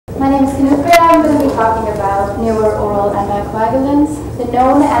My name is Kanupriya. I'm going to be talking about newer oral anticoagulants, the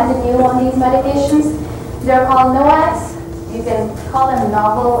known and the new on these medications. They're called NOACs. You can call them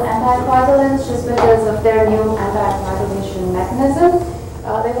novel anticoagulants just because of their new anticoagulation mechanism.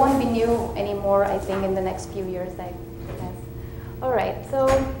 They won't be new anymore, I think, in the next few years, I guess. All right, so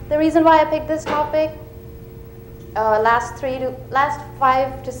the reason why I picked this topic, last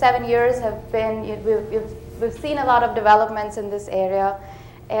 5 to 7 years have been, we've seen a lot of developments in this area,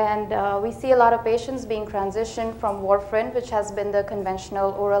 and we see a lot of patients being transitioned from warfarin, which has been the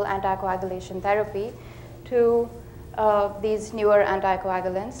conventional oral anticoagulation therapy, to these newer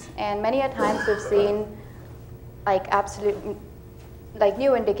anticoagulants. And many a times we've seen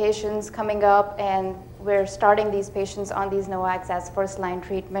new indications coming up, and we're starting these patients on these NOACs as first-line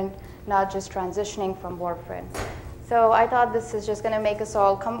treatment, not just transitioning from warfarin. So I thought this is just going to make us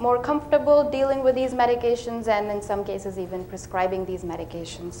all more comfortable dealing with these medications, and in some cases even prescribing these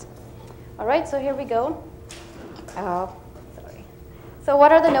medications. All right, so here we go. So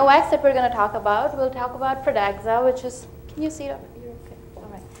what are the NOACs that we're going to talk about? We'll talk about Pradaxa, which is, can you see it? Okay.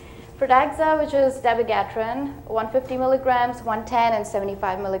 All right. Pradaxa, which is dabigatran, 150 milligrams, 110 and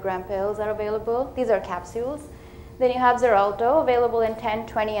 75 milligram pills are available. These are capsules. Then you have Xarelto, available in 10,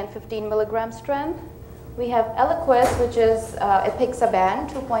 20, and 15 milligram strength. We have Eliquis, which is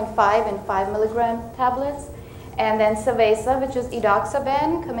apixaban, 2.5 and 5 milligram tablets. And then Savesa, which is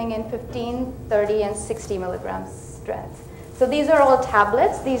edoxaban, coming in 15, 30, and 60 milligram strength. So these are all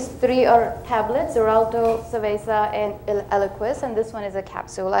tablets. These three are tablets, Xarelto, Savesa, and Eliquis, and this one is a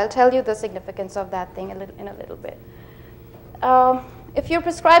capsule. I'll tell you the significance of that thing in a little bit. If you're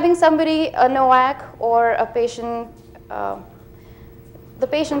prescribing somebody a NOAC or a patient, the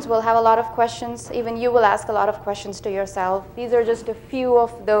patients will have a lot of questions. Even you will ask a lot of questions to yourself. These are just a few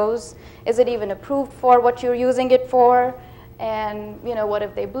of those. Is it even approved for what you're using it for? And what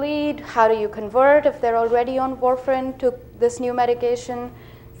if they bleed? How do you convert if they're already on warfarin to this new medication?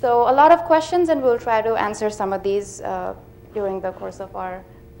 So a lot of questions, and we'll try to answer some of these during the course of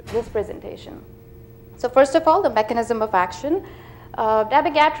this presentation. So first of all, the mechanism of action.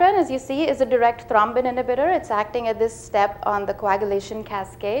 Dabigatran, as you see, is a direct thrombin inhibitor. It's acting at this step on the coagulation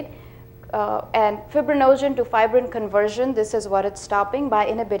cascade. And fibrinogen to fibrin conversion, this is what it's stopping by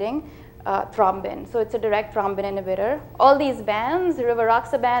inhibiting thrombin. So it's a direct thrombin inhibitor. All these bands,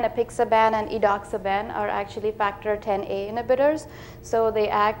 rivaroxaban, apixaban, and edoxaban, are actually factor 10A inhibitors. So they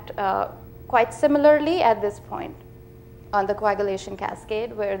act quite similarly at this point on the coagulation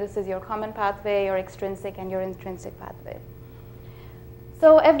cascade, where this is your common pathway, your extrinsic, and your intrinsic pathway.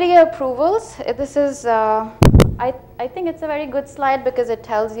 So FDA approvals, this is, I think it's a very good slide because it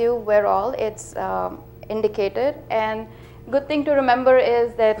tells you where all it's indicated. And good thing to remember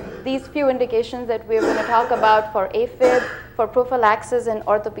is that these few indications that we're going to talk about for AFib, for prophylaxis and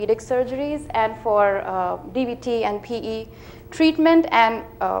orthopedic surgeries, and for DVT and PE treatment and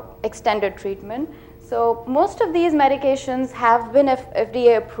extended treatment. So most of these medications have been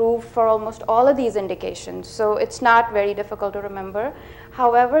FDA approved for almost all of these indications. So it's not very difficult to remember.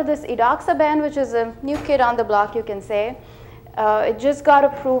 However, this edoxaban, which is a new kid on the block, you can say, it just got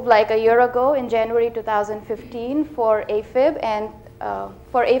approved like a year ago in January 2015 for AFib and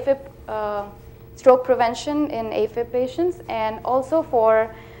for AFib stroke prevention in AFib patients, and also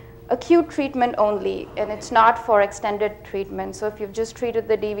for acute treatment only, and it's not for extended treatment. So if you've just treated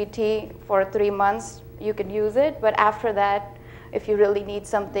the DVT for 3 months, you could use it, but after that, if you really need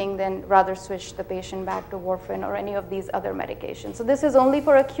something, then rather switch the patient back to warfarin or any of these other medications. So this is only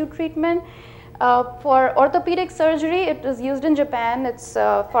for acute treatment. For orthopedic surgery, it is used in Japan. Its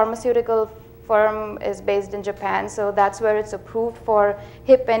pharmaceutical firm is based in Japan, so that's where it's approved for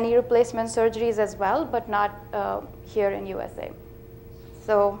hip and knee replacement surgeries as well, but not here in USA.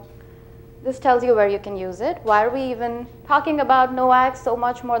 So this tells you where you can use it. Why are we even talking about NOACs so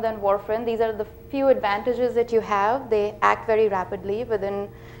much more than warfarin? These are the few advantages that you have. They act very rapidly. Within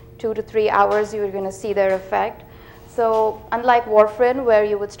 2 to 3 hours, you're going to see their effect. So unlike warfarin, where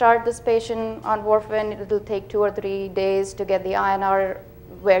you would start this patient on warfarin, it'll take 2 or 3 days to get the INR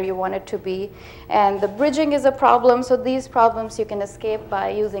where you want it to be. And the bridging is a problem, so these problems you can escape by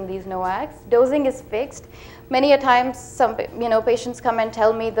using these NOACs. Dosing is fixed. Many a times, some patients come and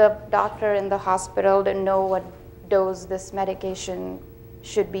tell me the doctor in the hospital didn't know what dose this medication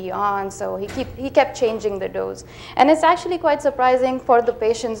should be on, so he kept changing the dose. And it's actually quite surprising for the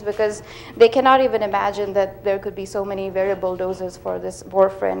patients because they cannot even imagine that there could be so many variable doses for this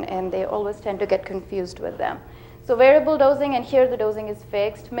warfarin, and they always tend to get confused with them. So variable dosing, and here the dosing is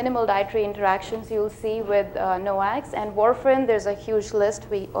fixed. Minimal dietary interactions you'll see with NOACs. And warfarin, there's a huge list.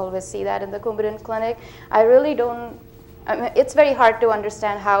 We always see that in the Coumadin clinic. I really don't I mean, it's very hard to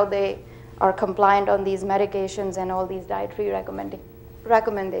understand how they are compliant on these medications and all these dietary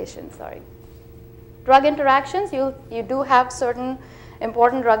recommendations. Sorry. Drug interactions, you do have certain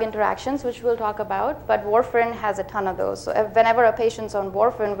important drug interactions, which we'll talk about, but warfarin has a ton of those. So whenever a patient's on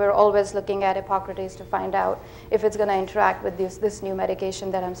warfarin, we're always looking at Hippocrates to find out if it's going to interact with this new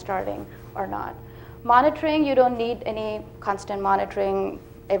medication that I'm starting or not. Monitoring, you don't need any constant monitoring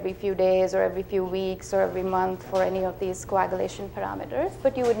every few days or every few weeks or every month for any of these coagulation parameters,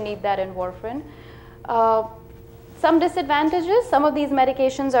 but you would need that in warfarin. Some disadvantages, some of these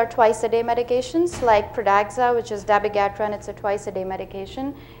medications are twice-a-day medications, like Pradaxa, which is dabigatran, it's a twice-a-day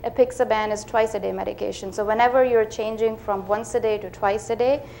medication. Apixaban is twice-a-day medication. So whenever you're changing from once a day to twice a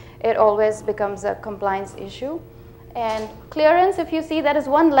day, it always becomes a compliance issue. And clearance, if you see, that is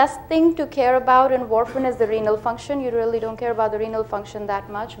one less thing to care about in warfarin is the renal function. You really don't care about the renal function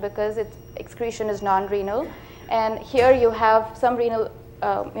that much because its excretion is non-renal. And here you have some renal,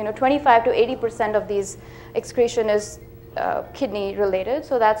 25 to 80% of these excretion is kidney related.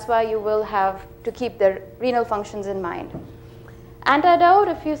 So that's why you will have to keep the renal functions in mind. Antidote,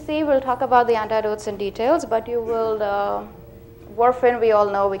 if you see, we'll talk about the antidotes in details, but you will warfarin, we all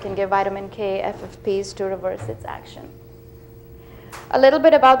know we can give vitamin K, FFPs to reverse its action. A little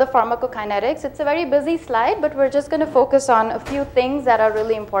bit about the pharmacokinetics. It's a very busy slide, but we're just going to focus on a few things that are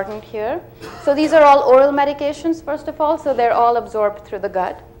really important here. So these are all oral medications, first of all, so they're all absorbed through the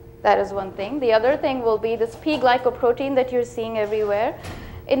gut. That is one thing. The other thing will be this P-glycoprotein that you're seeing everywhere.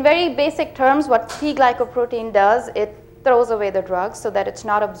 In very basic terms, what P-glycoprotein does, it throws away the drug so that it's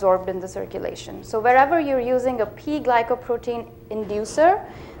not absorbed in the circulation. So wherever you're using a P-glycoprotein inducer,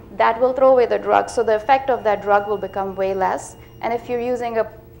 that will throw away the drug. So the effect of that drug will become way less. And if you're using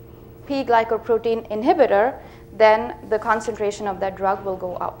a P-glycoprotein inhibitor, then the concentration of that drug will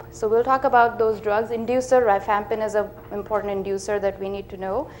go up. So we'll talk about those drugs. Inducer, rifampin is an important inducer that we need to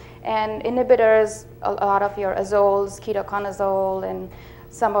know. And inhibitors, a lot of your azoles, ketoconazole, and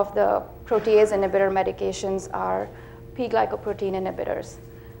some of the protease inhibitor medications are P-glycoprotein inhibitors.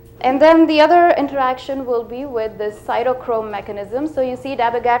 And then the other interaction will be with this cytochrome mechanism. So you see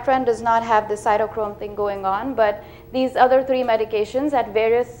dabigatran does not have the cytochrome thing going on, but these other three medications at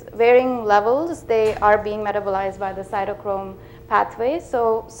varying levels, they are being metabolized by the cytochrome pathway.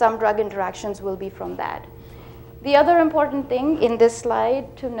 So some drug interactions will be from that. The other important thing in this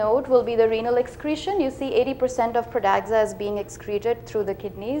slide to note will be the renal excretion. You see 80% of Pradaxa is being excreted through the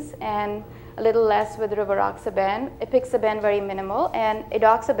kidneys, and a little less with rivaroxaban, apixaban very minimal, and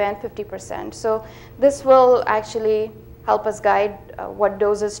edoxaban 50%. So this will actually help us guide what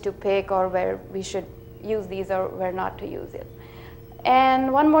doses to pick or where we should use these or where not to use it.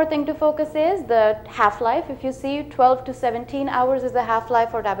 And one more thing to focus is the half-life. If you see 12 to 17 hours is the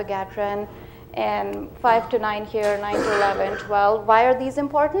half-life for dabigatran, and 5 to 9 here, 9 to 11, 12. Why are these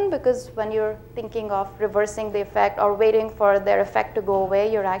important? Because when you're thinking of reversing the effect or waiting for their effect to go away,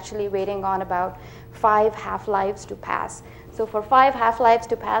 you're actually waiting on about 5 half-lives to pass. So for 5 half-lives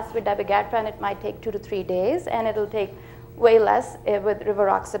to pass with dabigatran, it might take 2 to 3 days, and it'll take way less with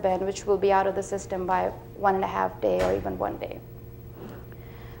rivaroxaban, which will be out of the system by 1.5 days or even 1 day.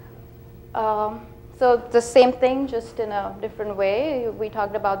 So the same thing, just in a different way. We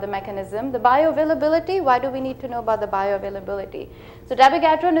talked about the mechanism. The bioavailability, why do we need to know about the bioavailability? So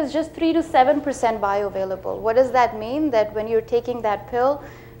dabigatran is just 3 to 7% bioavailable. What does that mean? That when you're taking that pill,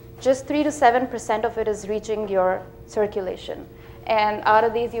 just 3 to 7% of it is reaching your circulation. And out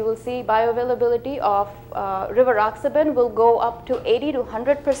of these, you will see bioavailability of rivaroxaban will go up to 80 to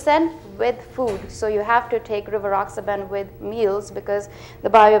 100% with food. So you have to take rivaroxaban with meals because the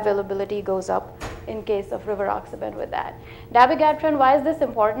bioavailability goes up in case of rivaroxaban with that. Dabigatran, why is this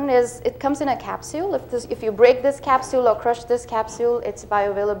important? Is it comes in a capsule. If you break this capsule or crush this capsule, its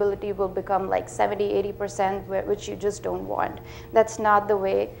bioavailability will become like 70, 80%, which you just don't want. That's not the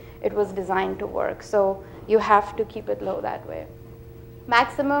way it was designed to work. So you have to keep it low that way.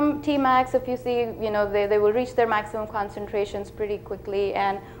 Maximum Tmax, if you see, they will reach their maximum concentrations pretty quickly,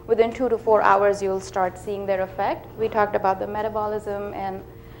 and within 2 to 4 hours, you'll start seeing their effect. We talked about the metabolism and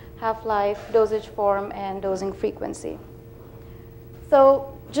half-life, dosage form, and dosing frequency.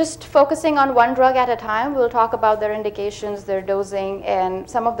 So just focusing on one drug at a time, we'll talk about their indications, their dosing, and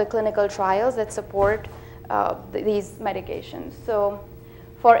some of the clinical trials that support these medications. So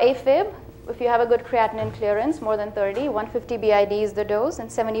for AFib, if you have a good creatinine clearance, more than 30, 150 BID is the dose, and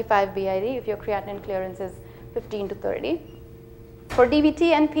 75 BID if your creatinine clearance is 15 to 30. For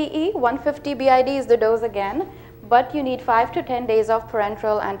DVT and PE, 150 BID is the dose again, but you need 5 to 10 days of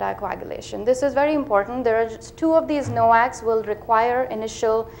parenteral anticoagulation. This is very important. There are just 2 of these NOACs will require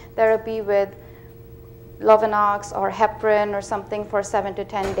initial therapy with Lovenox or heparin or something for 7 to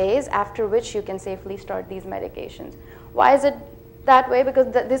 10 days, after which you can safely start these medications. Why is it that way?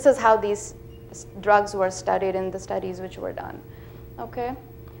 Because this is how these drugs were studied in the studies which were done. Okay.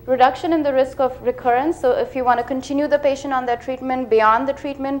 Reduction in the risk of recurrence. So if you want to continue the patient on their treatment beyond the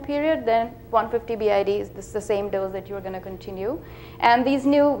treatment period, then 150 BID is the same dose that you're going to continue. And these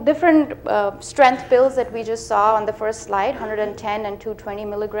new different strength pills that we just saw on the first slide, 110 and 220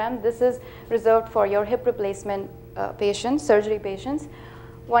 milligrams, this is reserved for your hip replacement patients, surgery patients.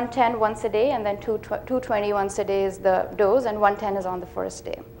 110 once a day, and then 220 once a day is the dose, and 110 is on the first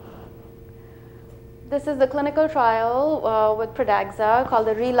day. This is the clinical trial with Pradaxa called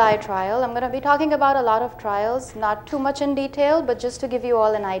the RELY trial. I'm going to be talking about a lot of trials, not too much in detail, but just to give you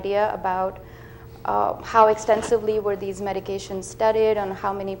all an idea about how extensively were these medications studied, on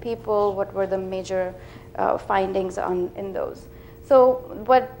how many people, what were the major findings in those. So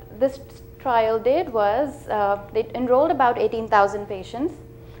what this trial did was they enrolled about 18,000 patients,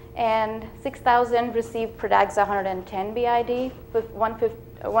 and 6,000 received Pradaxa 110 BID, with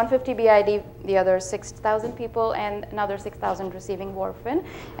 150 BID, the other 6,000 people, and another 6,000 receiving warfarin.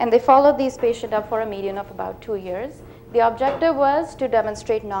 And they followed these patients up for a median of about 2 years. The objective was to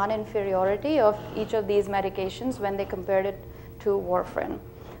demonstrate non-inferiority of each of these medications when they compared it to warfarin.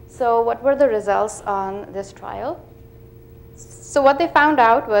 So what were the results on this trial? So what they found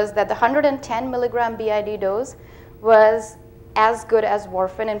out was that the 110 milligram BID dose was as good as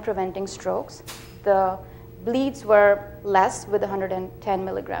warfarin in preventing strokes. The bleeds were less with the 110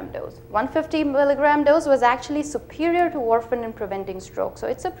 milligram dose. 150 milligram dose was actually superior to warfarin in preventing stroke. So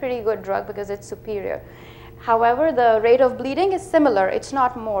it's a pretty good drug because it's superior. However, the rate of bleeding is similar. It's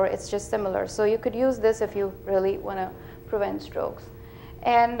not more, it's just similar. So you could use this if you really want to prevent strokes.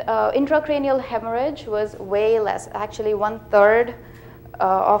 And intracranial hemorrhage was way less, actually 1/3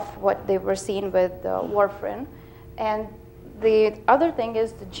 of what they were seen with warfarin. And the other thing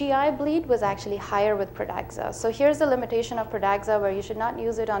is the GI bleed was actually higher with Pradaxa. So here's the limitation of Pradaxa, where you should not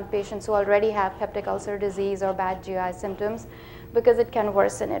use it on patients who already have peptic ulcer disease or bad GI symptoms, because it can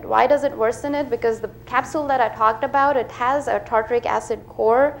worsen it. Why does it worsen it? Because the capsule that I talked about, it has a tartaric acid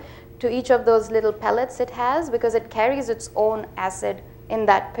core to each of those little pellets it has, because it carries its own acid in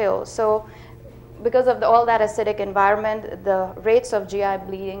that pill. So because of all that acidic environment, the rates of GI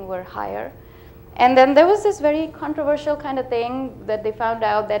bleeding were higher. And then there was this very controversial kind of thing that they found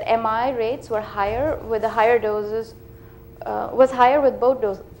out that MI rates were higher with the higher doses, was higher with both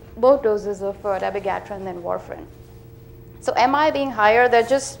doses of dabigatran than warfarin. So MI being higher, that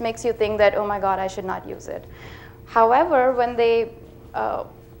just makes you think that, oh my God, I should not use it. However, when they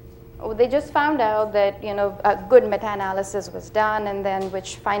just found out that, you know, a good meta-analysis was done, and then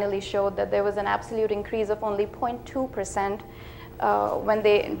which finally showed that there was an absolute increase of only 0.2% when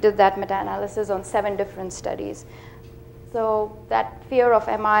they did that meta-analysis on 7 different studies. So that fear of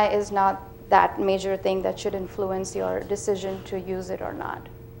MI is not that major thing that should influence your decision to use it or not.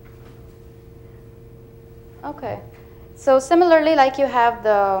 Okay, so similarly, like you have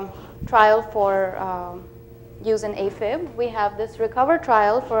the trial for use in AFib, we have this RECOVER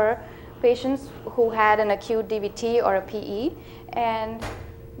trial for patients who had an acute DVT or a PE, and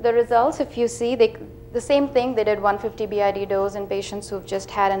the results, if you see, the same thing, they did 150 BID dose in patients who've just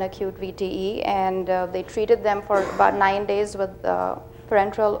had an acute VTE, and they treated them for about 9 days with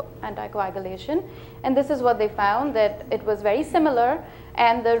parenteral anticoagulation. And this is what they found, that it was very similar,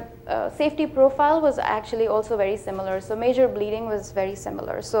 and the safety profile was actually also very similar. So major bleeding was very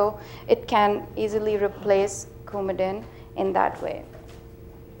similar. So it can easily replace Coumadin in that way.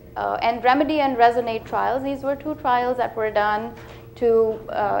 And REMEDY and RESONATE trials, these were 2 trials that were done to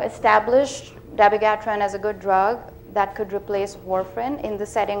establish dabigatran as a good drug that could replace warfarin in the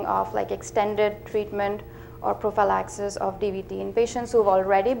setting of like extended treatment or prophylaxis of DVT in patients who've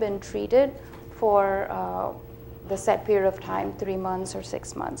already been treated for the set period of time, 3 months or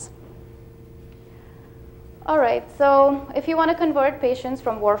 6 months. All right, so if you want to convert patients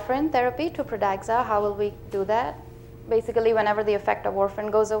from warfarin therapy to Pradaxa, how will we do that? Basically, whenever the effect of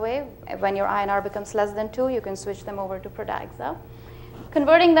warfarin goes away, when your INR becomes less than 2, you can switch them over to Pradaxa.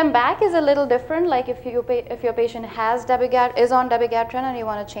 Converting them back is a little different. Like if your patient is on dabigatran and you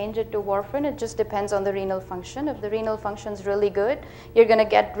want to change it to warfarin, it just depends on the renal function. If the renal function is really good, you're going to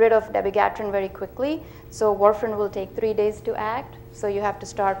get rid of dabigatran very quickly. So warfarin will take 3 days to act. So you have to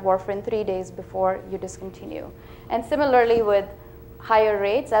start warfarin 3 days before you discontinue. And similarly with higher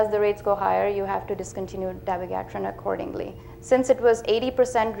rates, as the rates go higher, you have to discontinue dabigatran accordingly. Since it was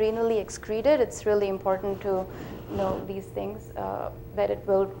 80% renally excreted, it's really important to know these things, that it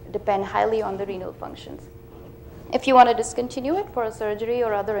will depend highly on the renal functions. If you want to discontinue it for a surgery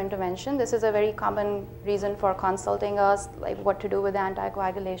or other intervention, this is a very common reason for consulting us, like what to do with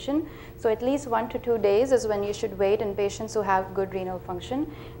anticoagulation. So at least 1 to 2 days is when you should wait in patients who have good renal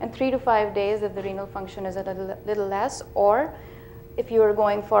function, and 3 to 5 days if the renal function is a little less, or if you are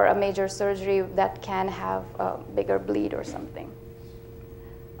going for a major surgery that can have a bigger bleed or something.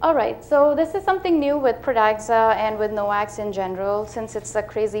 All right, so this is something new with Pradaxa and with NOACs in general, since it's a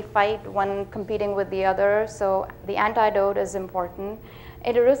crazy fight, one competing with the other, so the antidote is important.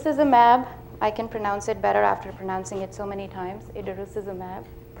 Idarucizumab, I can pronounce it better after pronouncing it so many times, idarucizumab,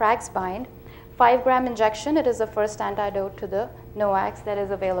 Praxbind, 5-gram injection. It is the first antidote to the NOACs that is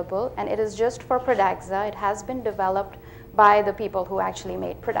available, and it is just for Pradaxa. It has been developed by the people who actually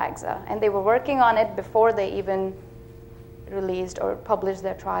made Pradaxa, and they were working on it before they even released or published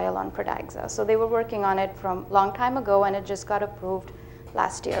their trial on Pradaxa. So they were working on it from a long time ago, and it just got approved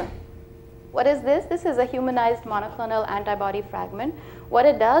last year. What is this? This is a humanized monoclonal antibody fragment. What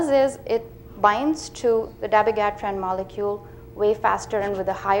it does is it binds to the dabigatran molecule way faster and with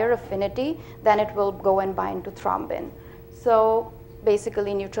a higher affinity than it will go and bind to thrombin. So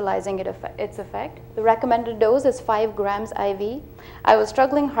basically neutralizing its effect. The recommended dose is 5 grams IV. I was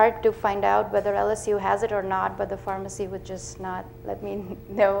struggling hard to find out whether LSU has it or not, but the pharmacy would just not let me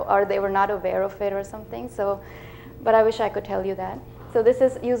know, or they were not aware of it or something. So, but I wish I could tell you that. So this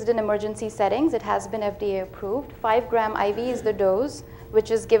is used in emergency settings. It has been FDA approved. 5-gram IV is the dose, which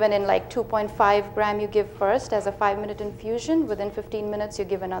is given in like 2.5 gram you give first as a 5-minute infusion. Within 15 minutes, you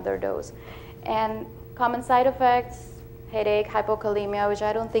give another dose. And common side effects, headache, hypokalemia, which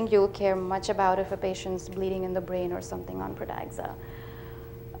I don't think you'll care much about if a patient's bleeding in the brain or something on Pradaxa.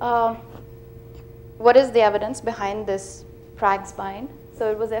 What is the evidence behind this Praxbind? So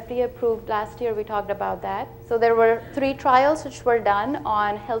it was FDA approved last year. We talked about that. So there were 3 trials which were done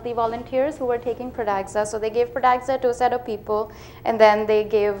on healthy volunteers who were taking Pradaxa. So they gave Pradaxa to a set of people, and then they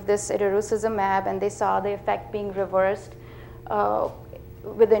gave this idarucizumab, and they saw the effect being reversed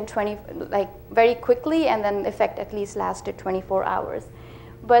within very quickly, and then effect at least lasted 24 hours.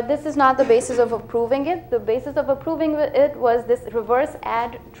 But this is not the basis of approving it. The basis of approving it was this reverse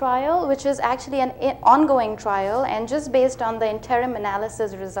AD trial, which is actually an ongoing trial, and just based on the interim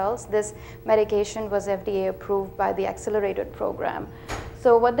analysis results, this medication was FDA approved by the accelerated program.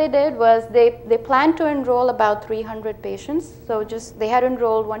 So what they did was they planned to enroll about 300 patients. So they had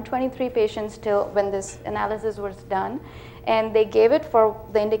enrolled 123 patients till when this analysis was done. And they gave it for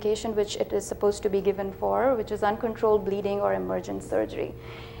the indication which it is supposed to be given for, which is uncontrolled bleeding or emergent surgery.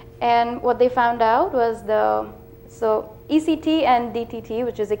 And what they found out was so ECT and DTT,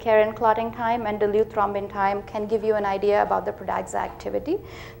 which is the Ikarin clotting time and dilute thrombin time, can give you an idea about the Pradaxa activity.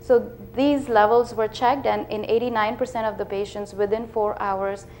 So these levels were checked, and in 89% of the patients within 4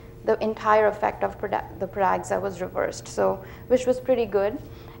 hours, the entire effect of the Pradaxa was reversed, so which was pretty good.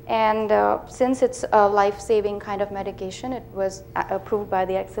 And since it's a life-saving kind of medication, it was approved by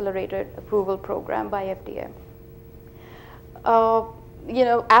the accelerated approval program by FDA.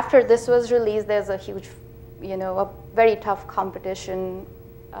 After this was released, there's a huge, a very tough competition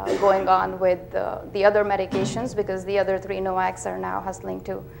going on with the other medications, because the other 3 NOACs are now hustling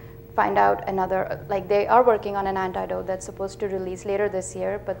to find out another, like they are working on an antidote that's supposed to release later this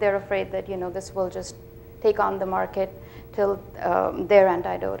year, but they're afraid that, this will just take on the market till their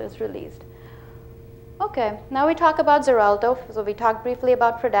antidote is released. Okay, now we talk about Xarelto. So we talked briefly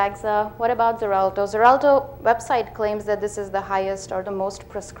about Pradaxa. What about Xarelto? Xarelto website claims that this is the highest or the most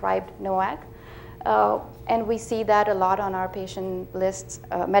prescribed NOAC. And we see that a lot on our patient lists,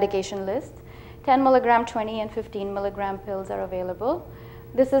 medication lists. 10 milligram, 20, and 15 milligram pills are available.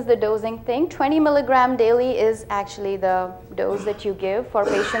 This is the dosing thing. 20 milligram daily is actually the dose that you give for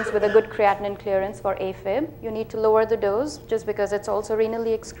patients with a good creatinine clearance for AFib. You need to lower the dose just because it's also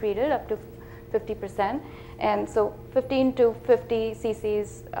renally excreted up to 50%. And so 15 to 50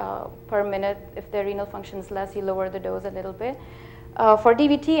 cc's per minute. If their renal function is less, you lower the dose a little bit. For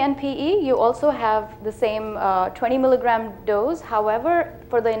DVT and PE, you also have the same 20 milligram dose. However,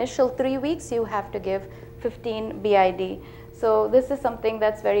 for the initial 3 weeks, you have to give 15 BID. So this is something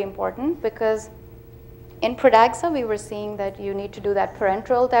that's very important, because in Pradaxa, we were seeing that you need to do that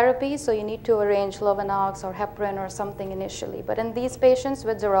parenteral therapy, so you need to arrange Lovenox or heparin or something initially. But in these patients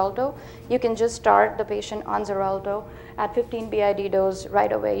with Xarelto, you can just start the patient on Xarelto at 15 BID dose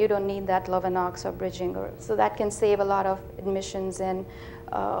right away. You don't need that Lovenox or bridging, so that can save a lot of admissions and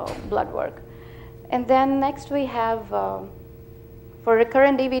blood work. And then next we have for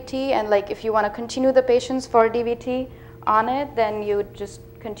recurrent DVT, and like if you want to continue the patients for DVT on it, then you just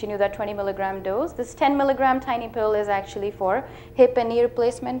continue that 20 milligram dose. This 10 milligram tiny pill is actually for hip and knee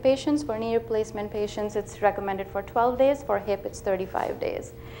replacement patients. For knee replacement patients, it's recommended for 12 days. For hip, it's 35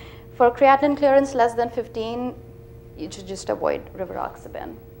 days. For creatinine clearance less than 15, you should just avoid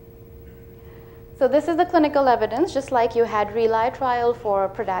rivaroxaban. So this is the clinical evidence. Just like you had RELY trial for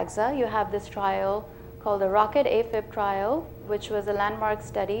Pradaxa, you have this trial called the Rocket AFib trial, which was a landmark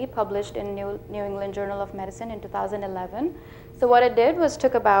study published in New England Journal of Medicine in 2011. So what it did was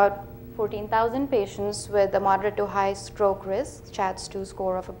took about 14,000 patients with a moderate to high stroke risk, CHADS-2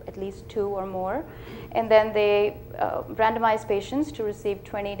 score of at least 2 or more, and then they randomized patients to receive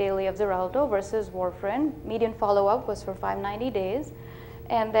 20 daily of Xarelto versus warfarin. Median follow-up was for 590 days.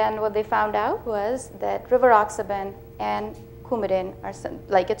 And then what they found out was that rivaroxaban and Coumadin are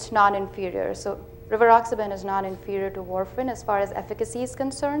like it's non-inferior. So rivaroxaban is non-inferior to warfarin as far as efficacy is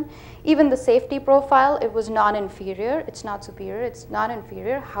concerned. Even the safety profile, it was non-inferior. It's not superior, it's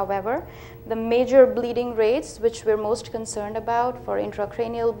non-inferior. However, the major bleeding rates, which we're most concerned about for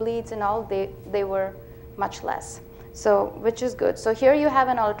intracranial bleeds and all, they were much less. So, which is good. So here you have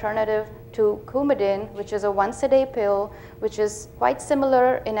an alternative to Coumadin, which is a once-a-day pill, which is quite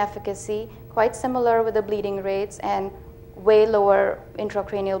similar in efficacy, quite similar with the bleeding rates, and way lower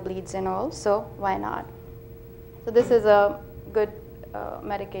intracranial bleeds and all, so why not? So this is a good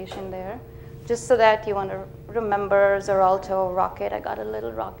medication there. Just so that you want to remember Xarelto, Rocket. I got a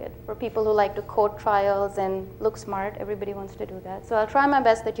little Rocket. For people who like to quote trials and look smart, everybody wants to do that. So I'll try my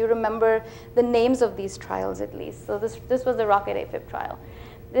best that you remember the names of these trials at least. So this was the Rocket AFib trial.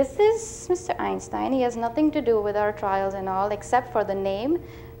 This is Mr. Einstein. He has nothing to do with our trials and all except for the name.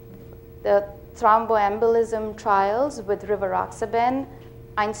 The thromboembolism trials with rivaroxaban,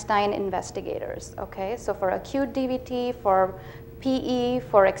 Einstein investigators, okay? So for acute DVT, for PE,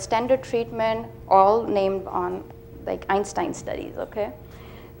 for extended treatment, all named on like Einstein studies, okay?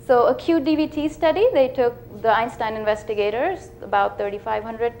 So acute DVT study, they took the Einstein investigators, about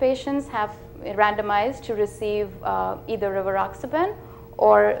 3,500 patients have randomized to receive either rivaroxaban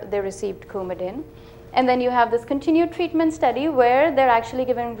or they received Coumadin. And then you have this continued treatment study where they're actually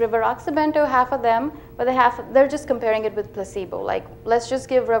giving rivaroxaban to half of them, but they're just comparing it with placebo. Like, let's just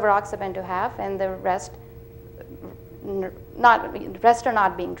give rivaroxaban to half and the rest are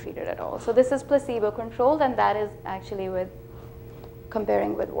not being treated at all. So this is placebo controlled, and that is actually with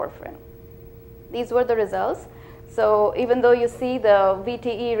comparing with warfarin. These were the results. So even though you see the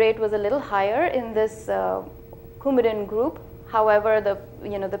VTE rate was a little higher in this Coumadin group, however,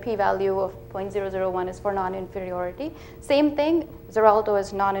 the p-value of 0.001 is for non-inferiority. Same thing, Xarelto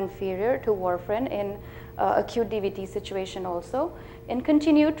is non-inferior to warfarin in acute DVT situation also. In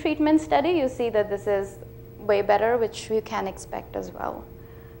continued treatment study, you see that this is way better, which you can expect as well.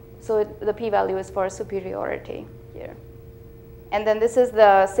 So the p-value is for superiority here. And then this is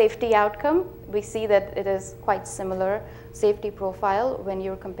the safety outcome. We see that it is quite similar safety profile when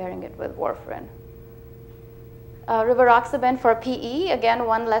you're comparing it with warfarin. Rivaroxaban for PE, again,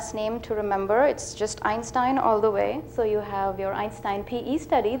 one less name to remember. It's just Einstein all the way. So you have your Einstein PE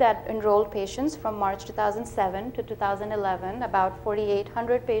study that enrolled patients from March 2007 to 2011. About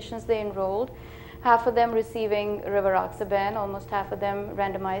 4,800 patients they enrolled. Half of them receiving rivaroxaban, almost half of them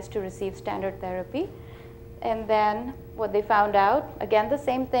randomized to receive standard therapy. And then what they found out, again, the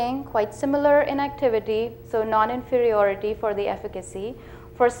same thing, quite similar in activity, so non-inferiority for the efficacy.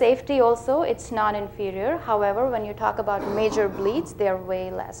 For safety also, it's non-inferior. However, when you talk about major bleeds, they're way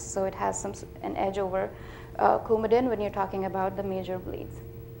less. So it has an edge over Coumadin when you're talking about the major bleeds.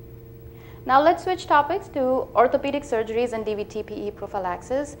 Now let's switch topics to orthopedic surgeries and DVT PE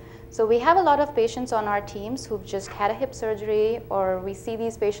prophylaxis. So we have a lot of patients on our teams who've just had a hip surgery, or we see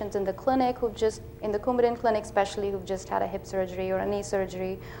these patients in the clinic who've just, in the Coumadin clinic especially, who've just had a hip surgery or a knee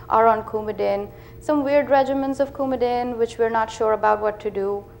surgery, are on Coumadin. Some weird regimens of Coumadin, which we're not sure about what to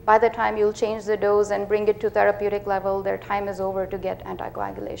do. By the time you'll change the dose and bring it to therapeutic level, their time is over to get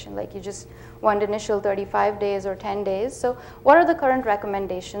anticoagulation. Like you just want initial 35 days or 10 days. So what are the current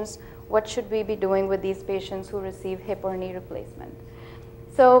recommendations? What should we be doing with these patients who receive hip or knee replacement?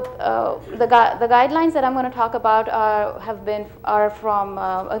 So the guidelines that I'm going to talk about are from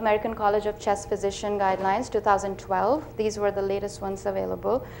American College of Chest Physician Guidelines 2012. These were the latest ones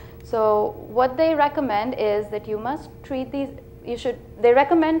available. So what they recommend is that you must treat these. They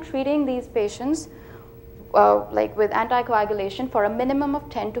recommend treating these patients like with anticoagulation for a minimum of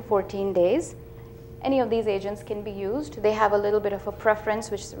 10 to 14 days. Any of these agents can be used. They have a little bit of a preference,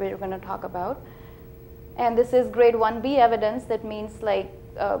 which we're going to talk about. And this is grade 1B evidence. That means like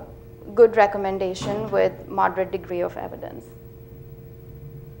good recommendation with moderate degree of evidence.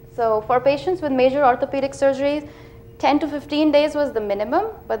 So for patients with major orthopedic surgeries, 10 to 15 days was the minimum,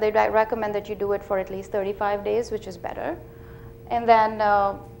 but they recommend that you do it for at least 35 days, which is better. And then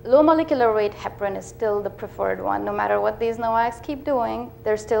low molecular weight heparin is still the preferred one. No matter what these NOACs keep doing,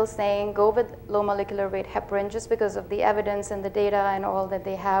 they're still saying go with low molecular weight heparin just because of the evidence and the data and all that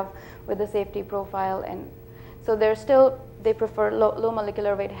they have with the safety profile. And so they prefer low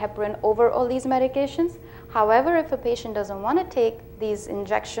molecular weight heparin over all these medications. However, if a patient doesn't want to take these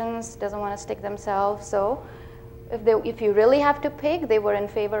injections, doesn't want to stick themselves, so if you really have to pick, they were in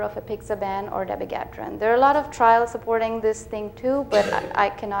favor of apixaban or dabigatran. There are a lot of trials supporting this thing too, but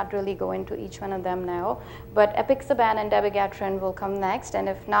I cannot really go into each one of them now. But apixaban and dabigatran will come next, and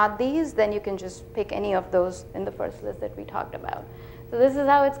if not these, then you can just pick any of those in the first list that we talked about. So this is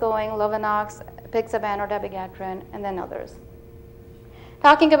how it's going: Lovenox, apixaban or dabigatran, and then others.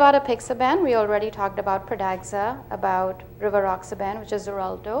 Talking about apixaban, we already talked about Pradaxa, about rivaroxaban, which is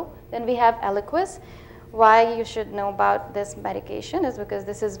Xarelto. Then we have Eliquis. Why you should know about this medication is because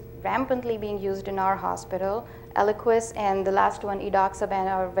this is rampantly being used in our hospital. Eliquis and the last one, edoxaban,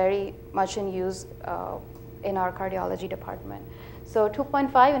 are very much in use in our cardiology department. So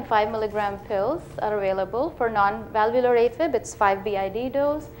 2.5 and 5 milligram pills are available. For non-valvular AFib, it's 5 BID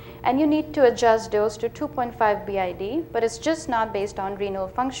dose, and you need to adjust dose to 2.5 BID, but it's just not based on renal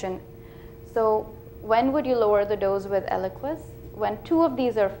function. So when would you lower the dose with Eliquis? When two of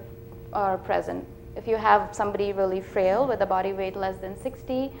these are present. If you have somebody really frail with a body weight less than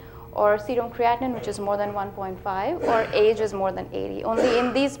 60, or serum creatinine, which is more than 1.5, or age is more than 80. Only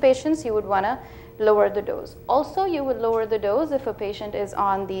in these patients you would want to lower the dose. Also, you would lower the dose if a patient is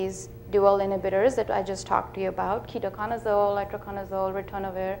on these dual inhibitors that I just talked to you about: ketoconazole, itraconazole,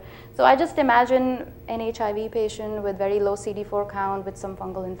 ritonavir. So I just imagine an HIV patient with very low CD4 count with some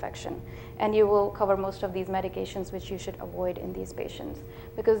fungal infection, and you will cover most of these medications which you should avoid in these patients,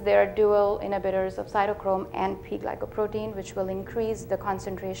 because they are dual inhibitors of cytochrome and P-glycoprotein, which will increase the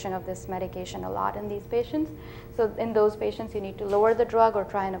concentration of this medication a lot in these patients. So in those patients, you need to lower the drug or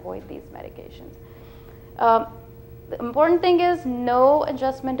try and avoid these medications. The important thing is no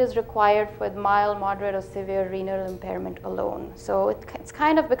adjustment is required with mild, moderate, or severe renal impairment alone. So it's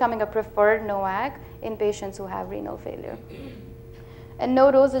kind of becoming a preferred NOAC in patients who have renal failure. And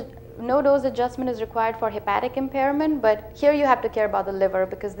no dose adjustment is required for hepatic impairment, but here you have to care about the liver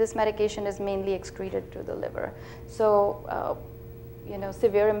because this medication is mainly excreted through the liver. So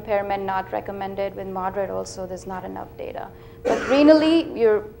severe impairment not recommended. With moderate also, there's not enough data. But renally,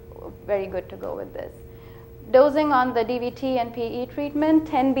 you're very good to go with this. Dosing on the DVT and PE treatment,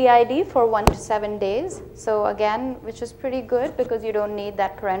 10 BID for 1 to 7 days. So again, which is pretty good because you don't need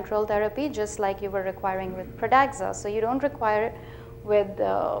that parenteral therapy, just like you were requiring with Pradaxa. So you don't require it with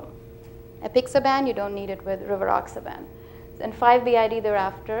apixaban, you don't need it with rivaroxaban. And 5 BID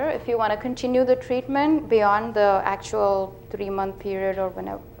thereafter. If you want to continue the treatment beyond the actual 3-month period or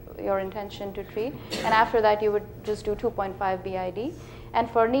whenever your intention to treat, and after that you would just do 2.5 BID. And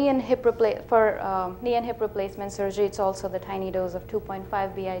for knee and hip replacement surgery, it's also the tiny dose of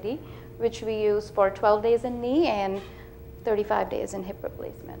 2.5 BID, which we use for 12 days in knee and 35 days in hip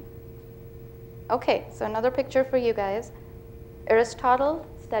replacement. Okay, so another picture for you guys. Aristotle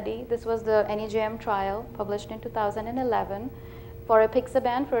study. This was the NEJM trial published in 2011 for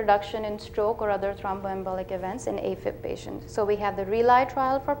apixaban for reduction in stroke or other thromboembolic events in AFib patients. So we have the RELY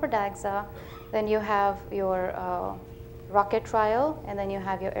trial for Pradaxa, then you have your Rocket trial, and then you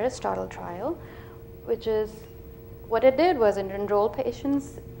have your Aristotle trial, which is what it did was it enrolled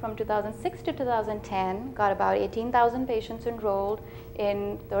patients from 2006 to 2010, got about 18,000 patients enrolled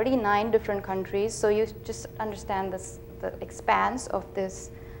in 39 different countries. So you just understand the expanse of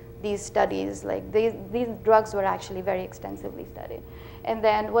these studies. Like these drugs were actually very extensively studied. And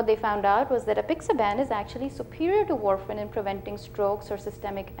then what they found out was that apixaban is actually superior to warfarin in preventing strokes or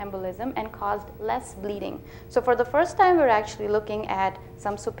systemic embolism and caused less bleeding. So for the first time, we're actually looking at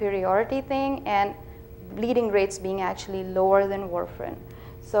some superiority thing and bleeding rates being actually lower than warfarin.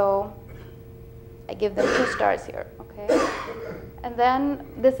 So I give them 2 stars here, okay? And then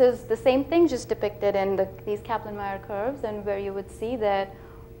this is the same thing just depicted in these Kaplan-Meier curves, and where you would see that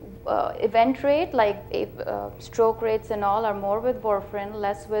event rate, like stroke rates and all, are more with warfarin,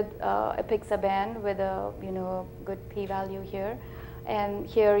 less with apixaban, with a good p-value here. And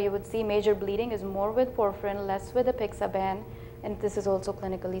here you would see major bleeding is more with warfarin, less with apixaban, and this is also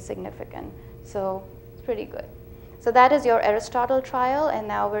clinically significant. So it's pretty good. So that is your Aristotle trial, and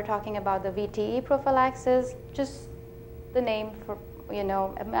now we're talking about the VTE prophylaxis, just the name for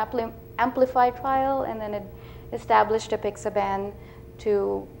amplified trial, and then it established apixaban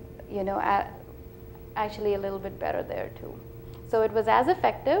to actually a little bit better there too. So it was as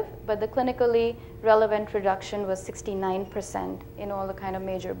effective, but the clinically relevant reduction was 69% in all the kind of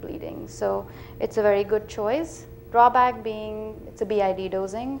major bleeding. So it's a very good choice. Drawback being it's a BID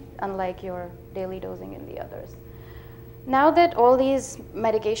dosing, unlike your daily dosing in the others. Now that all these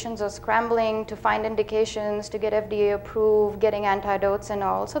medications are scrambling to find indications, to get FDA approved, getting antidotes and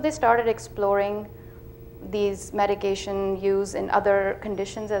all, so they started exploring these medication use in other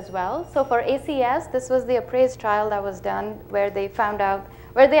conditions as well. So for ACS, this was the appraised trial that was done where they found out,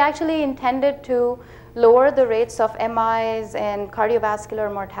 where they actually intended to lower the rates of MIs and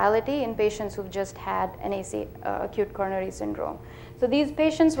cardiovascular mortality in patients who've just had an acute coronary syndrome. So these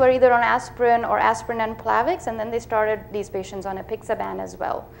patients were either on aspirin or aspirin and Plavix, and then they started these patients on apixaban as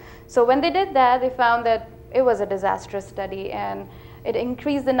well. So when they did that, they found that it was a disastrous study, and it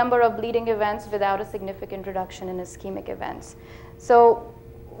increased the number of bleeding events without a significant reduction in ischemic events. So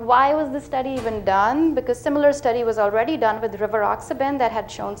why was this study even done? Because similar study was already done with rivaroxaban that had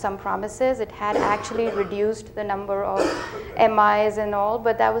shown some promises. It had actually reduced the number of MIs and all,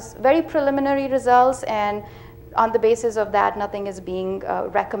 but that was very preliminary results, and on the basis of that, nothing is being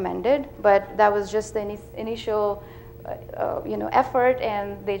recommended. But that was just the initial effort,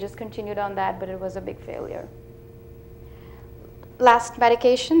 and they just continued on that, but it was a big failure. Last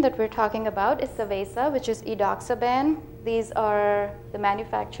medication that we're talking about is Savaysa, which is edoxaban. These are the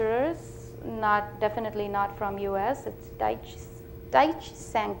manufacturers, definitely not from US. It's Daiichi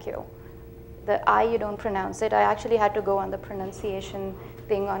Sankyo. The I, you don't pronounce it. I actually had to go on the pronunciation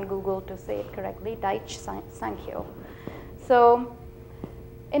thing on Google to say it correctly, Daiichi Sankyo. So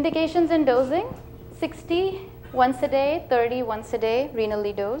indications and dosing, 60 once a day, 30 once a day,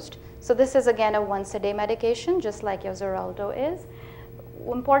 renally dosed. So this is again a once a day medication, just like your Xarelto is.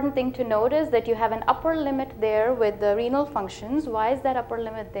 Important thing to note is that you have an upper limit there with the renal functions. Why is that upper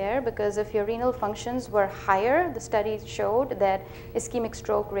limit there? Because if your renal functions were higher, the study showed that ischemic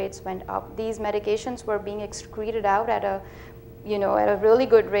stroke rates went up. These medications were being excreted out at a really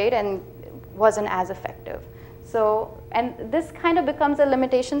good rate and wasn't as effective. So, and this kind of becomes a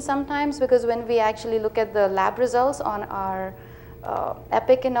limitation sometimes, because when we actually look at the lab results on our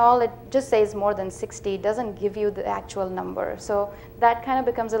EPIC and all, it just says more than 60. It doesn't give you the actual number. So that kind of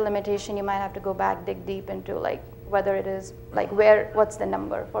becomes a limitation. You might have to go back, dig deep into like whether it is like what's the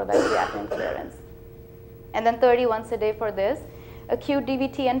number for that creatinine clearance. And then 30 once a day for this. Acute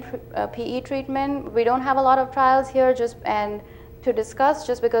DVT and PE treatment, we don't have a lot of trials here to discuss,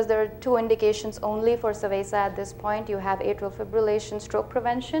 just because there are 2 indications only for Savaysa at this point. You have atrial fibrillation, stroke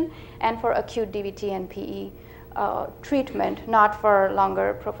prevention, and for acute DVT and PE treatment, not for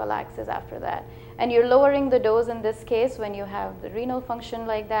longer prophylaxis after that. And you're lowering the dose in this case when you have the renal function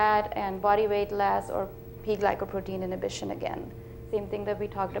like that and body weight less, or P-glycoprotein inhibition again. Same thing that we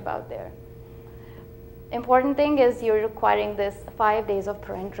talked about there. Important thing is you're requiring this 5 days of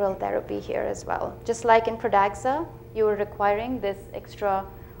parenteral therapy here as well. Just like in Pradaxa, you were requiring this extra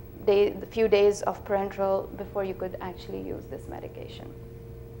few days of parenteral before you could actually use this medication.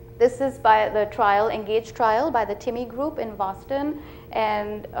 This is by the trial, ENGAGE trial, by the TIMI group in Boston,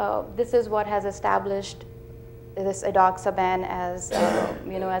 and this is what has established this edoxaban as,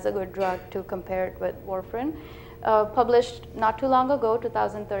 as a good drug to compare it with warfarin. Published not too long ago,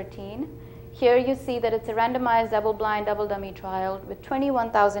 2013. Here you see that it's a randomized, double-blind, double-dummy trial with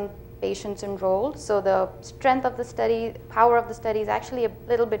 21,000 patients enrolled. So the strength of the study, power of the study is actually a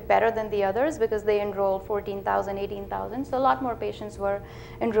little bit better than the others, because they enrolled 14,000, 18,000. So a lot more patients were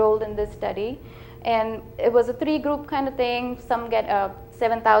enrolled in this study. And it was a 3-group kind of thing. Some get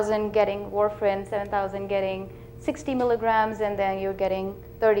 7,000 getting warfarin, 7,000 getting 60 milligrams, and then you're getting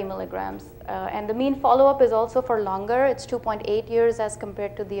 30 milligrams. And the mean follow-up is also for longer. It's 2.8 years as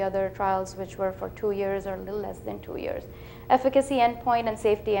compared to the other trials, which were for 2 years or a little less than 2 years. Efficacy endpoint and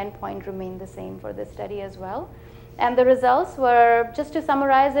safety endpoint remain the same for this study as well. And the results were, just to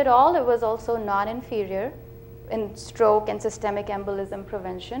summarize it all, it was also non-inferior in stroke and systemic embolism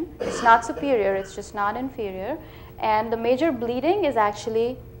prevention. It's not superior, it's just not inferior. And the major bleeding is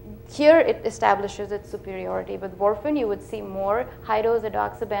actually, here it establishes its superiority. With warfarin, you would see more high-dose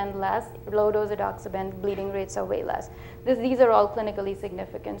edoxaban less, low-dose edoxaban bleeding rates are way less. These are all clinically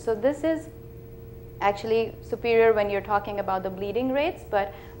significant. So this is actually superior when you're talking about the bleeding rates,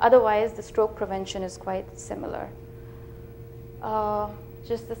 but otherwise the stroke prevention is quite similar.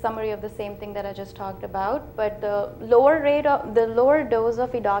 Just the summary of the same thing that I just talked about, but the lower dose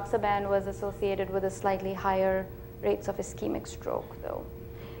of edoxaban was associated with a slightly higher rates of ischemic stroke though.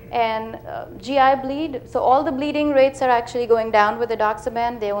 And GI bleed, so all the bleeding rates are actually going down with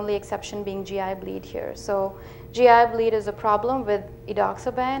edoxaban, the only exception being GI bleed here. So GI bleed is a problem with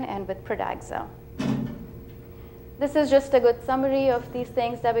edoxaban and with Pradaxa. This is just a good summary of these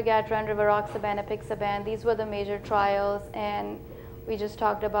things: dabigatran, rivaroxaban, apixaban. These were the major trials, and we just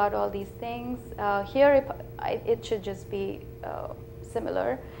talked about all these things. Here, it should just be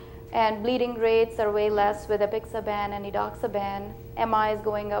similar. And bleeding rates are way less with apixaban and edoxaban. MI is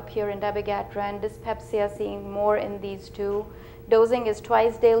going up here in dabigatran. Dyspepsia seeing more in these two. Dosing is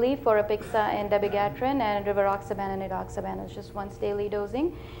twice daily for apixa and dabigatran, and rivaroxaban and edoxaban is just once daily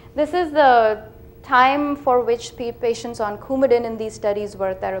dosing. This is the time for which patients on Coumadin in these studies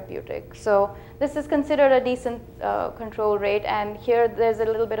were therapeutic. So this is considered a decent control rate, and here there's a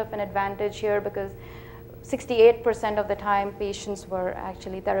little bit of an advantage here because 68% of the time patients were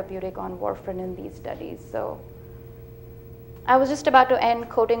actually therapeutic on warfarin in these studies. So I was just about to end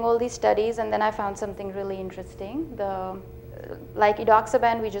quoting all these studies, and then I found something really interesting. Like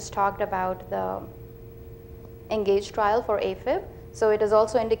edoxaban, we just talked about the ENGAGE trial for AFib. So it is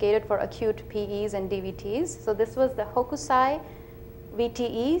also indicated for acute PEs and DVTs. So this was the Hokusai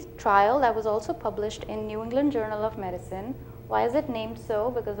VTE trial that was also published in New England Journal of Medicine. Why is it named so?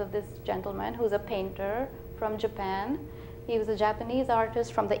 Because of this gentleman who's a painter from Japan. He was a Japanese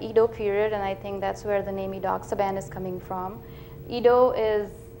artist from the Edo period, and I think that's where the name edoxaban is coming from. Edo is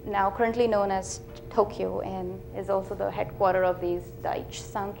now currently known as Tokyo and is also the headquarter of these Daiichi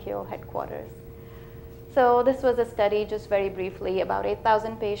Sankyo headquarters. So this was a study, just very briefly, about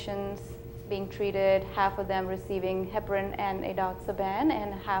 8,000 patients being treated, half of them receiving heparin and edoxaban,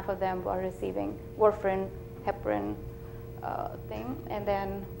 and half of them were receiving warfarin, heparin thing, and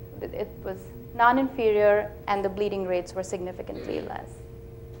then it was non-inferior, and the bleeding rates were significantly less.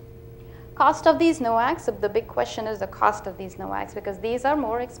 Cost of these NOACs, so the big question is the cost of these NOACs, because these are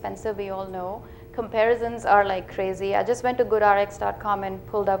more expensive, we all know. Comparisons are like crazy. I just went to goodrx.com and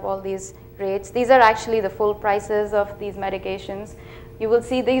pulled up all these rates. These are actually the full prices of these medications. You will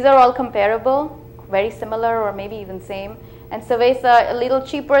see these are all comparable, very similar or maybe even same. And Savesa a little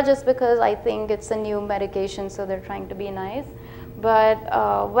cheaper just because I think it's a new medication, so they're trying to be nice. But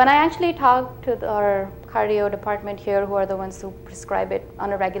when I actually talked to our cardio department here, who are the ones who prescribe it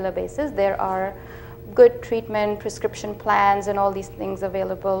on a regular basis, there are good treatment, prescription plans, and all these things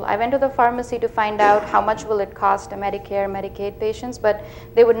available. I went to the pharmacy to find out how much will it cost a Medicare, Medicaid patients, but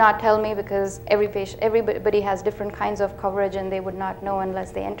they would not tell me because everybody has different kinds of coverage, and they would not know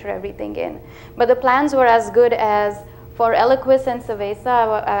unless they enter everything in. But the plans were as good as for Eliquis and Savesa.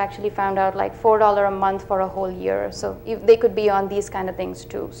 I actually found out like $4 a month for a whole year. So they could be on these kind of things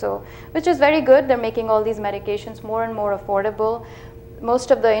too. So, which is very good. They're making all these medications more and more affordable.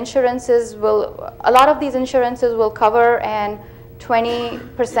 Most of the insurances a lot of these insurances will cover, and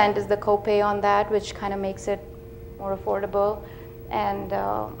 20% is the copay on that, which kind of makes it more affordable. And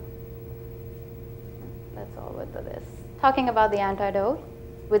that's all with this. Talking about the antidote.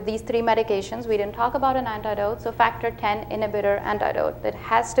 With these three medications, we didn't talk about an antidote, so factor 10 inhibitor antidote that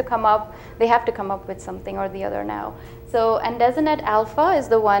has to come up, they have to come up with something or the other now. So andesinet alpha is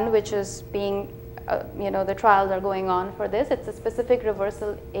the one which is being, the trials are going on for this. It's a specific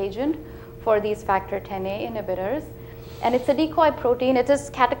reversal agent for these factor 10A inhibitors. And it's a decoy protein. It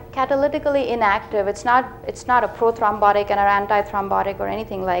is catalytically inactive. It's not a prothrombotic and an antithrombotic or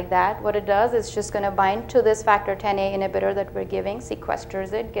anything like that. What it does is just going to bind to this factor 10A inhibitor that we're giving,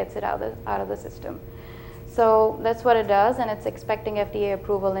 sequesters it, gets it out of the system. So that's what it does, and it's expecting FDA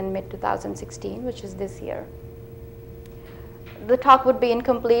approval in mid-2016, which is this year. The talk would be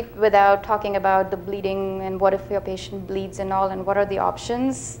incomplete without talking about the bleeding and what if your patient bleeds and all, and what are the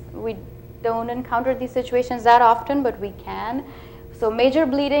options. We don't encounter these situations that often, but we can. So major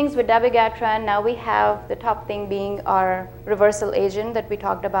bleedings with dabigatran, now we have the top thing being our reversal agent that we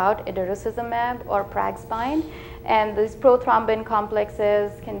talked about, idarucizumab or Pragspine. And these prothrombin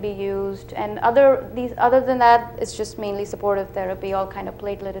complexes can be used. And other than that, it's just mainly supportive therapy, all kind of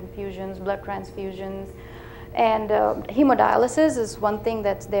platelet infusions, blood transfusions. And hemodialysis is one thing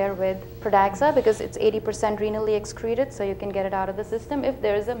that's there with Pradaxa because it's 80% renally excreted, so you can get it out of the system if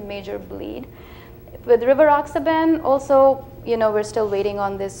there is a major bleed. With rivaroxaban, also, we're still waiting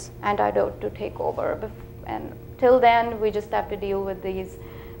on this antidote to take over. And till then, we just have to deal with these,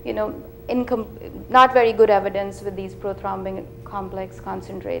 not very good evidence with these prothrombin complex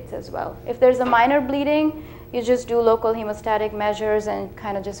concentrates as well. If there's a minor bleeding, you just do local hemostatic measures and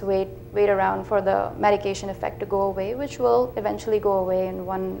kind of just wait around for the medication effect to go away, which will eventually go away in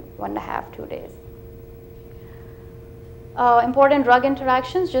 1.5 to 2 days. Important drug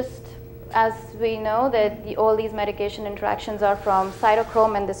interactions, just as we know that all these medication interactions are from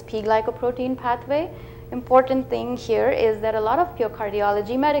cytochrome and this P-glycoprotein pathway. Important thing here is that a lot of your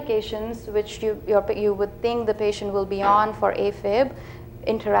cardiology medications, which you would think the patient will be on for AFib,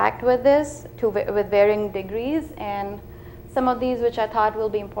 interact with this with varying degrees. And some of these which I thought will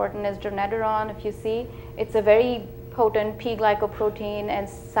be important is dronedarone. If you see, it's a very potent P-glycoprotein and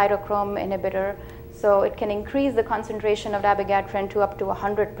cytochrome inhibitor. So it can increase the concentration of dabigatran to up to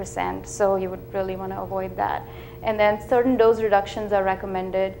 100%. So you would really want to avoid that. And then certain dose reductions are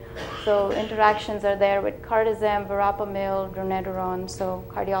recommended. So interactions are there with cardizem, verapamil, dronedarone, so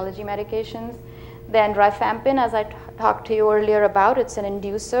cardiology medications. Then rifampin, as I talked to you earlier about, it's an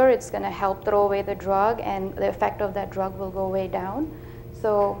inducer. It's going to help throw away the drug, and the effect of that drug will go way down.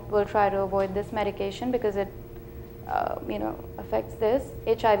 So we'll try to avoid this medication because it affects this.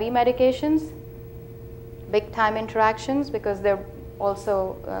 HIV medications, big time interactions because they're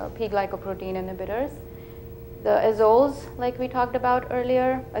also P-glycoprotein inhibitors. The azoles, like we talked about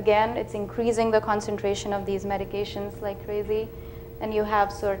earlier, again, it's increasing the concentration of these medications like crazy. And you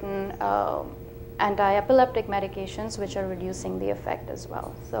have certain anti-epileptic medications which are reducing the effect as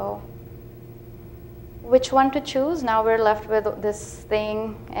well. So which one to choose? Now we're left with this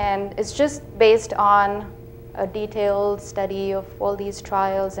thing, and it's just based on a detailed study of all these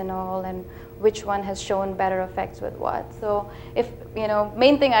trials and all, and which one has shown better effects with what. So if,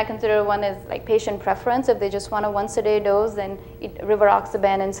 main thing I consider one is like patient preference. If they just want a once-a-day dose, then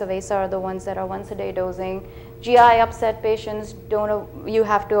rivaroxaban and Savaysa are the ones that are once-a-day dosing. GI upset patients, you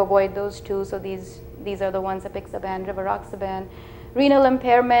have to avoid those two. So these are the ones, apixaban, rivaroxaban. Renal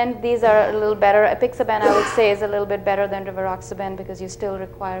impairment, these are a little better. Apixaban, I would say, is a little bit better than rivaroxaban because you still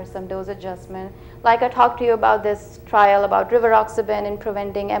require some dose adjustment. Like I talked to you about this trial about rivaroxaban in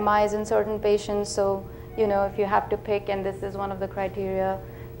preventing MIs in certain patients. So, if you have to pick and this is one of the criteria,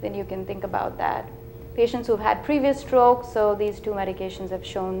 then you can think about that. Patients who've had previous strokes, so these two medications have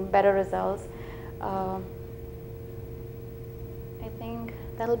shown better results. I think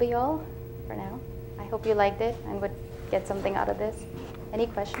that'll be all for now. I hope you liked it and would get something out of this. Any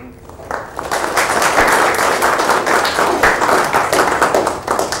questions?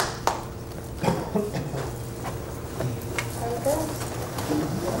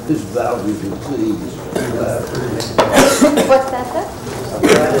 This valve disease. What's that, sir?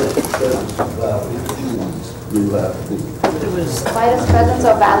 Virus presence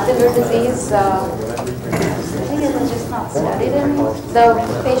of valvular disease. I think it was just not studied in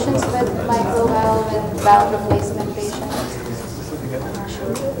the patients with mitral valve and valve replacement patients. I'm not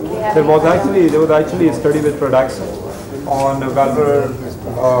sure. There was actually a study with Pradaxa on valvular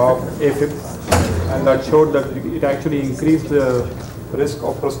AFib, and that showed that it actually increased the risk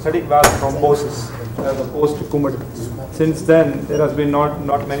of prosthetic valve thrombosis as opposed to Coumadin. Since then, there has been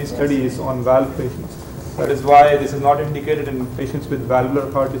not many studies on valve patients. That is why this is not indicated in patients with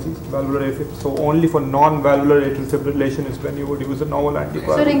valvular heart disease, valvular AFib. So only for non-valvular atrial fibrillation is when you would use a novel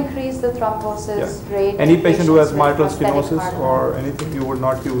anticoagulant. So to increase the thrombosis rate. Any patient who has mitral stenosis or anything, you would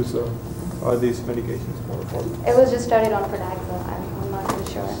not use these medications for. It was just studied on Pradaxa. I'm not really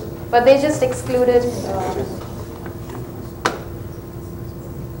sure. But they just excluded.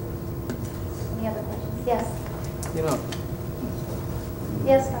 Any other questions? Yes.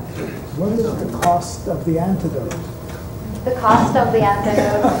 Yes, Doctor. What is the cost of the antidote? The cost of the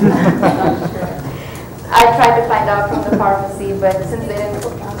antidote? I'm not sure. I tried to find out from the pharmacy, but since they didn't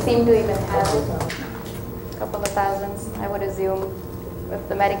seem to even have a couple of thousands, I would assume if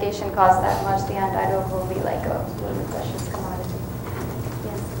the medication costs that much, the antidote will be like a really precious commodity.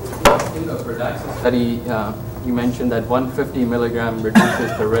 Yes. In the Pradaxa study, you mentioned that 150 milligram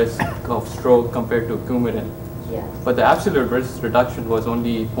reduces the risk of stroke compared to Coumadin. Yeah. But the absolute risk reduction was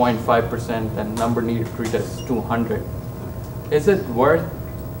only 0.5% and number needed to treat is 200. Is it worth,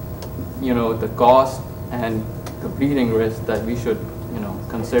 the cost and the bleeding risk that we should,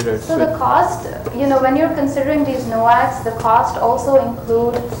 consider? So the cost, when you're considering these NOACs, the cost also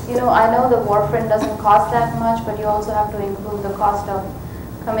include, I know the warfarin doesn't cost that much, but you also have to include the cost of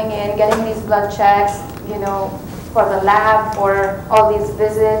coming in, getting these blood checks, for the lab, for all these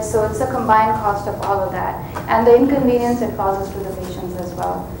visits. So it's a combined cost of all of that. And the inconvenience it causes to the patients as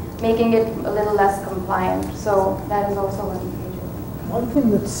well, making it a little less compliant. So that is also one major thing. One thing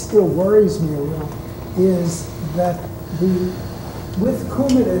that still worries me a little is that with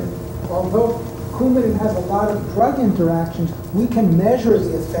Coumadin, although Coumadin has a lot of drug interactions, we can measure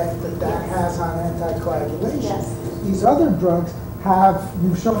the effect that has on anticoagulation. Yes. These other drugs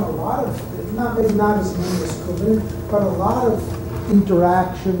you've shown a lot of, maybe not as many as Coumadin, but a lot of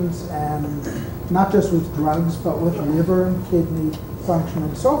interactions and not just with drugs, but with liver and kidney function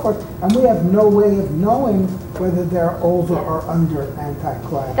and so forth, and we have no way of knowing whether they're over or under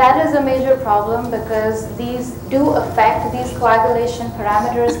anticoagulants. That is a major problem because these do affect these coagulation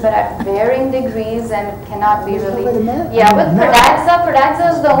parameters, but at varying degrees, and it cannot be really. Yeah, with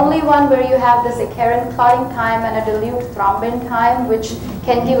Pradaxa is the only one where you have this occurrent clotting time and a dilute thrombin time, which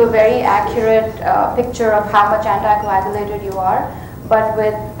can give a very accurate picture of how much anticoagulated you are. But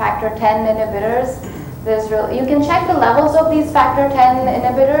with factor 10 inhibitors, you can check the levels of these factor 10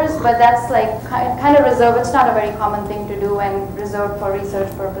 inhibitors, but that's like kind of reserved. It's not a very common thing to do and reserved for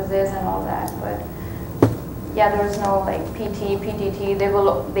research purposes and all that. But yeah, there's no like PT, PTT.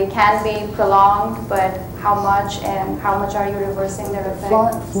 They can be prolonged, but how much and how much are you reversing their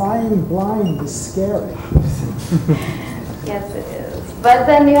effect? Flying blind is scary. Yes, it is. But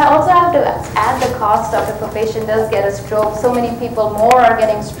then you also have to add the cost of if a patient does get a stroke. So many people more are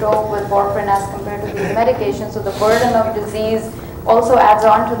getting stroke with warfarin as compared to these medications. So the burden of disease also adds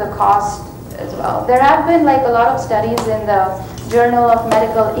on to the cost as well. There have been like a lot of studies in the Journal of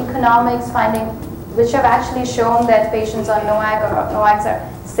Medical Economics which have actually shown that patients on NOACs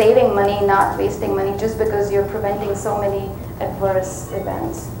are saving money, not wasting money, just because you're preventing so many adverse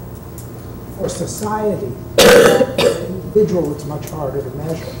events. For society, for an individual, it's much harder to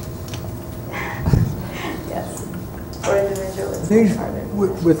measure. Yes, for individuals, it's These, much harder.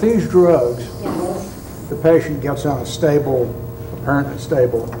 with these drugs, Yes. the patient gets on a stable, apparently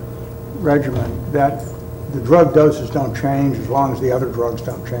stable regimen, that the drug doses don't change as long as the other drugs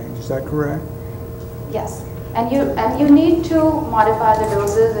don't change. Is that correct? Yes, and you need to modify the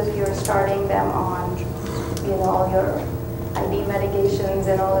doses if you're starting them on, all your IV medications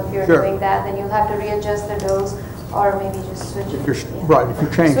and all. If you're Sure. doing that, then you'll have to readjust the dose, or maybe just switch it. Right, if you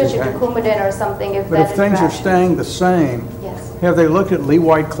change switch it. it to Coumadin or something. But if things are staying the same, yes. have they looked at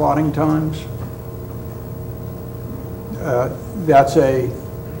Lee-White clotting times? That's an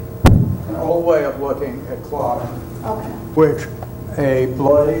old way of looking at clotting, Okay. which a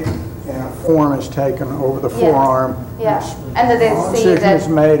blade and a form is taken over the forearm. Yeah, and then they see Incision is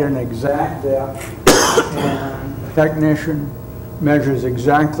that. made an exact depth, and the technician measures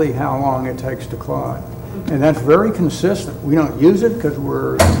exactly how long it takes to clot. And that's very consistent. We don't use it because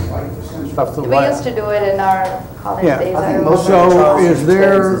we're like to send stuff to the We lab. used to do it in our college Yeah. days. I think remember. most of the trials use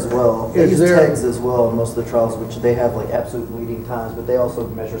tags as well. They is use there- tags as well in most of the trials, which they have like absolute bleeding times, but they also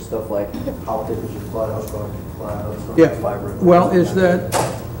measure stuff like how thick is your blood, how strong is your blood, how strong Yeah, is your fiber. well, is that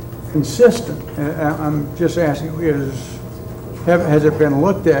consistent? I'm just asking, has it been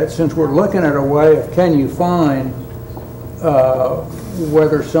looked at, since we're looking at a way of can you find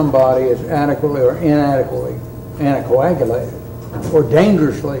whether somebody is adequately or inadequately anticoagulated or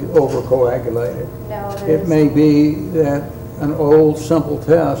dangerously overcoagulated? No, there It is may be that an old simple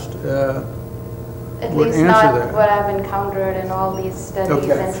test at would least answer not that. what I've encountered in all these studies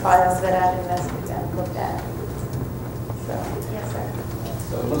Okay. and trials that I've investigated and looked at. So, yes, sir.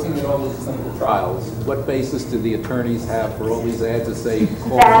 So looking at all these clinical trials, what basis do the attorneys have for all these ads that say?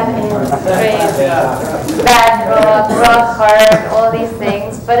 That is crazy. Bad drug, heart, all these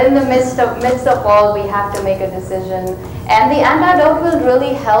things. But in the midst of all, we have to make a decision. And the antidote will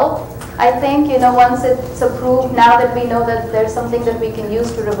really help. I think, once it's approved, now that we know that there's something that we can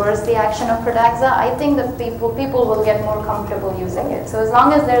use to reverse the action of Pradaxa, I think that people will get more comfortable using it. So as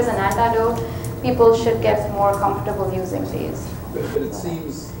long as there's an antidote, people should get more comfortable using these. But it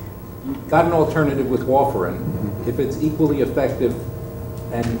seems you've got an alternative with warfarin. If it's equally effective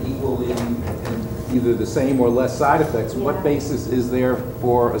and equally either the same or less side effects, Yeah. what basis is there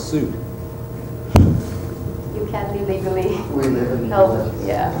for a suit? You can't be legally We live in the held. US.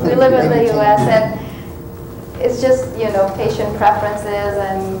 Yeah, we live in the U.S. and it's just, patient preferences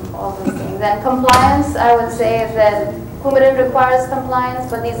and all those things. And compliance, I would say that Coumadin requires compliance,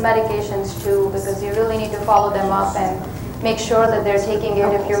 but these medications too, because you really need to follow them up and make sure that they're taking it.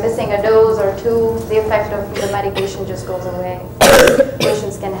 If you're missing a dose or two, the effect of the medication just goes away.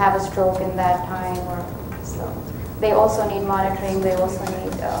 Patients can have a stroke in that time, or so. They also need monitoring. They also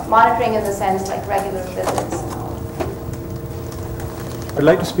need monitoring in the sense like regular visits and all. I'd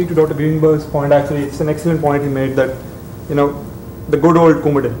like to speak to Dr. Greenberg's point. Actually, it's an excellent point he made that, the good old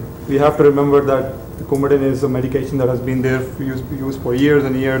Coumadin. We have to remember that the Coumadin is a medication that has been there for used for years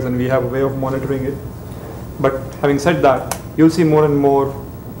and years, and we have a way of monitoring it. But having said that, you'll see more and more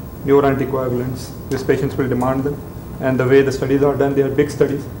newer anticoagulants. These patients will demand them. And the way the studies are done, they are big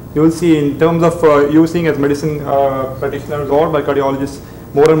studies. You will see in terms of using as medicine practitioners or by cardiologists,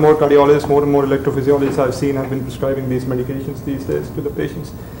 more and more cardiologists, more and more electrophysiologists I've seen have been prescribing these medications these days to the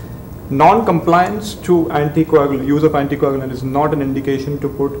patients. non-compliance to anticoagulant, use of anticoagulant is not an indication to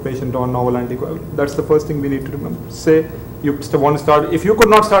put patient on novel anticoagulant. That's the first thing we need to remember. Say you want to start, if you could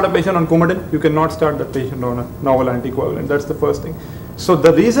not start a patient on Coumadin, you cannot start that patient on a novel anticoagulant. That's the first thing. So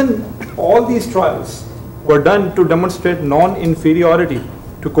the reason all these trials were done to demonstrate non-inferiority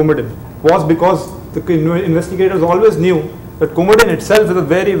to Coumadin was because the investigators always knew that Coumadin itself is a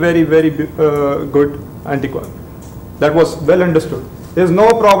very, very, very good anticoagulant. That was well understood. There is no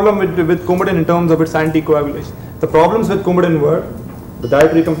problem with Coumadin in terms of its anticoagulation. The problems with Coumadin were the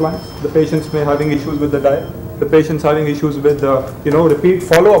dietary compliance, the patients may having issues with the diet, the patients having issues with repeat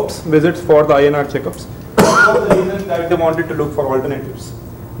follow-ups, visits for the INR checkups. That was the reason that they wanted to look for alternatives.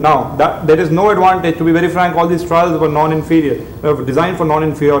 Now, there is no advantage, to be very frank, all these trials were non-inferior, designed for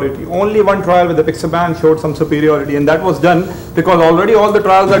non-inferiority. Only one trial with the Apixaban showed some superiority, and that was done because already all the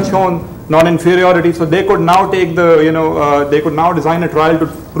trials had shown non-inferiority, so they could now take the, they could now design a trial to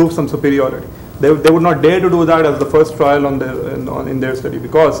prove some superiority. They would not dare to do that as the first trial in their study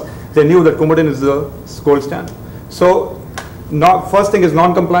because they knew that Coumadin is the gold standard. So, first thing is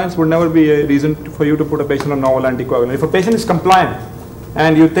non-compliance would never be a reason for you to put a patient on novel anticoagulant. If a patient is compliant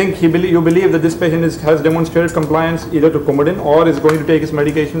and you think you believe that this patient has demonstrated compliance either to Coumadin or is going to take his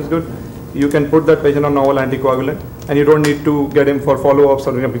medications good, you can put that patient on novel anticoagulant, and you don't need to get him for follow-ups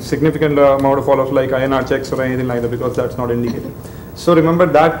or significant amount of follow-ups like INR checks or anything like that because that's not indicated. So remember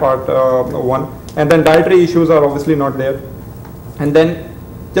that part, one. And then dietary issues are obviously not there. And then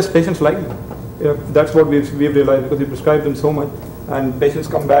just patients like them. Yeah, that's what we've realized because we prescribe them so much, and patients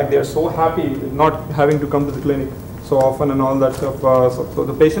come back, they are so happy not having to come to the clinic so often and all that stuff. So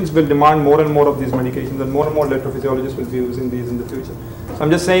the patients will demand more and more of these medications, and more electrophysiologists will be using these in the future. So I'm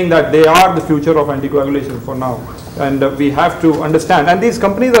just saying that they are the future of anticoagulation for now, and we have to understand. And these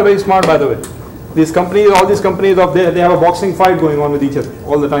companies are very smart, by the way. These companies, all these companies, they have a boxing fight going on with each other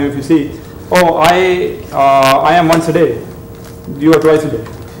all the time. If you see, oh, I am once a day, you are twice a day.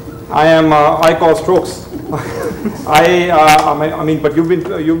 I cause strokes. I mean, but you've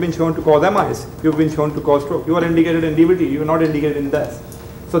been shown to cause MIs. You've been shown to cause stroke. You are indicated in DVT. You are not indicated in death.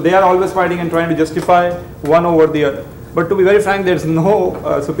 So they are always fighting and trying to justify one over the other. But to be very frank, there is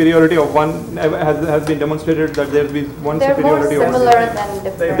no superiority of one. Has been demonstrated that there is one superiority. They're more similar than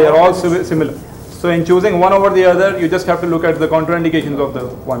different. They are all similar. So in choosing one over the other, you just have to look at the contraindications of the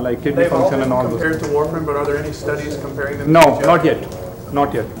one, like kidney function and all those. Compared to warfarin, but are there any studies comparing them? No, not yet.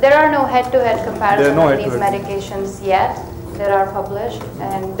 Not yet. There are no head-to-head comparisons of these medications yet. There are published,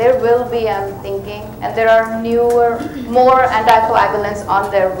 and there will be, I'm thinking, and there are newer, more anticoagulants on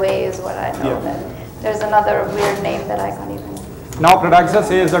their way is what I know. That there's another weird name that I can't even. Now Pradaxa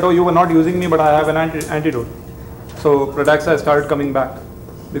says that, oh, you were not using me, but I have an antidote. So Pradaxa started coming back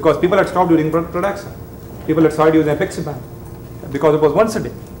because people had stopped using Pradaxa. People had started using Apixaban because it was once a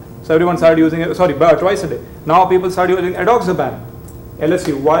day. So everyone started using it, twice a day. Now people started using Adoxaban.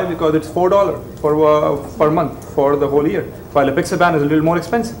 LSU, why? Because it's $4 per month for the whole year, while Apixaban is a little more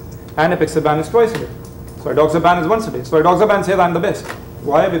expensive, and Apixaban is twice a day. So Adoxaban is once a day. So Adoxaban says I'm the best.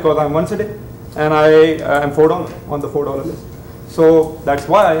 Why? Because I'm once a day, and I am $4 on the $4 list. So that's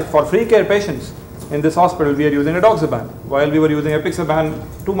why for free care patients in this hospital we are using Adoxaban, while we were using Apixaban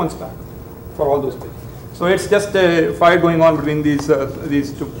 2 months back for all those patients. So it's just a fight going on between these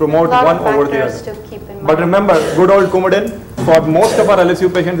to promote one over the other. To keep in mind. But remember, good old Coumadin for most of our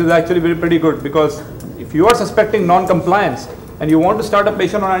LSU patients is actually pretty good because if you are suspecting non-compliance and you want to start a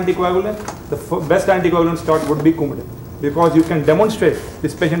patient on anticoagulant, the best anticoagulant start would be Coumadin because you can demonstrate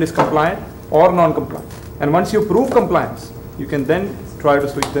this patient is compliant or non-compliant. And once you prove compliance, you can then try to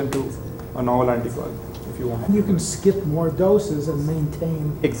switch them to a novel anticoagulant if you want. You can skip more doses and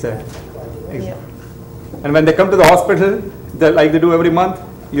maintain. Exactly. Yeah. And when they come to the hospital, like they do every month,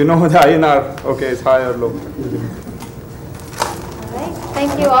 you know the INR, okay, is high or low. All right.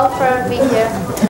 Thank you all for being here.